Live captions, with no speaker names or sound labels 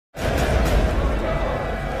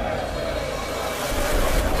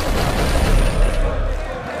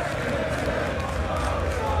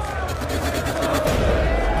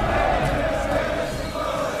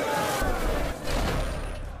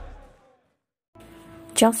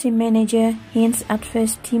Chelsea manager hints at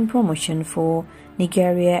first team promotion for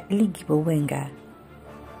Nigeria eligible winger.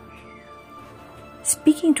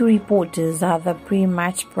 Speaking to reporters at the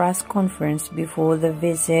pre-match press conference before the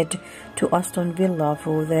visit to Aston Villa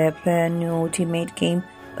for their penultimate game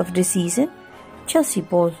of the season, Chelsea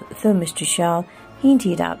boss Thomas Tuchel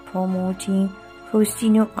hinted at promoting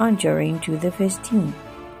Faustino Anjorin to the first team,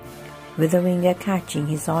 with the winger catching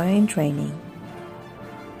his eye in training.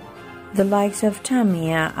 The likes of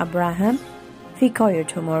Tammy Abraham, Fikayo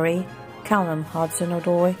Tomori, Callum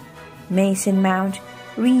Hudson-Odoi, Mason Mount,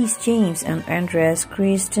 Reece James and Andreas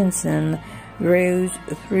Christensen rose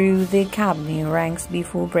through the academy ranks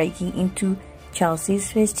before breaking into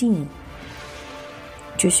Chelsea's first team.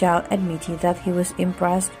 Tuchel admitted that he was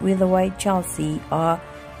impressed with the way Chelsea are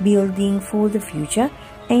building for the future,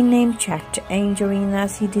 a name-checked Anjorin,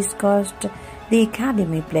 as he discussed the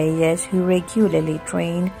academy players who regularly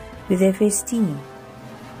train with their first team.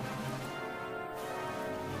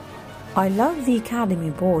 "I love the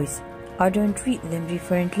academy boys. I don't treat them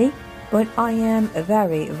differently, but I am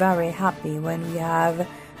very, very happy when we have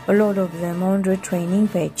a lot of them on the training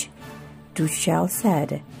pitch," Tuchel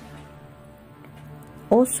said.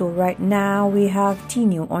 "Also, right now we have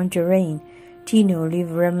Faustino Anjorin, Tino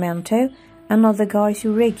Livramento, and other guys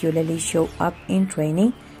who regularly show up in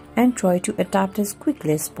training and try to adapt as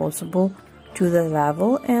quickly as possible to the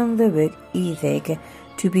level and the work ethic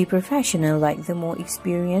to be professional like the more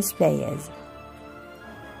experienced players.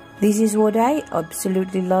 This is what I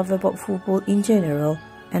absolutely love about football in general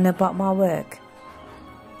and about my work."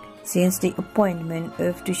 Since the appointment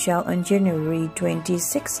of Tuchel on January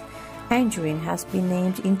 26, Anjorin has been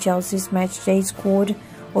named in Chelsea's matchday squad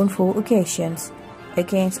on 4 occasions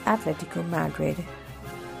against Atletico Madrid,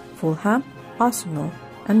 Fulham, Arsenal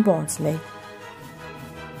and Barnsley.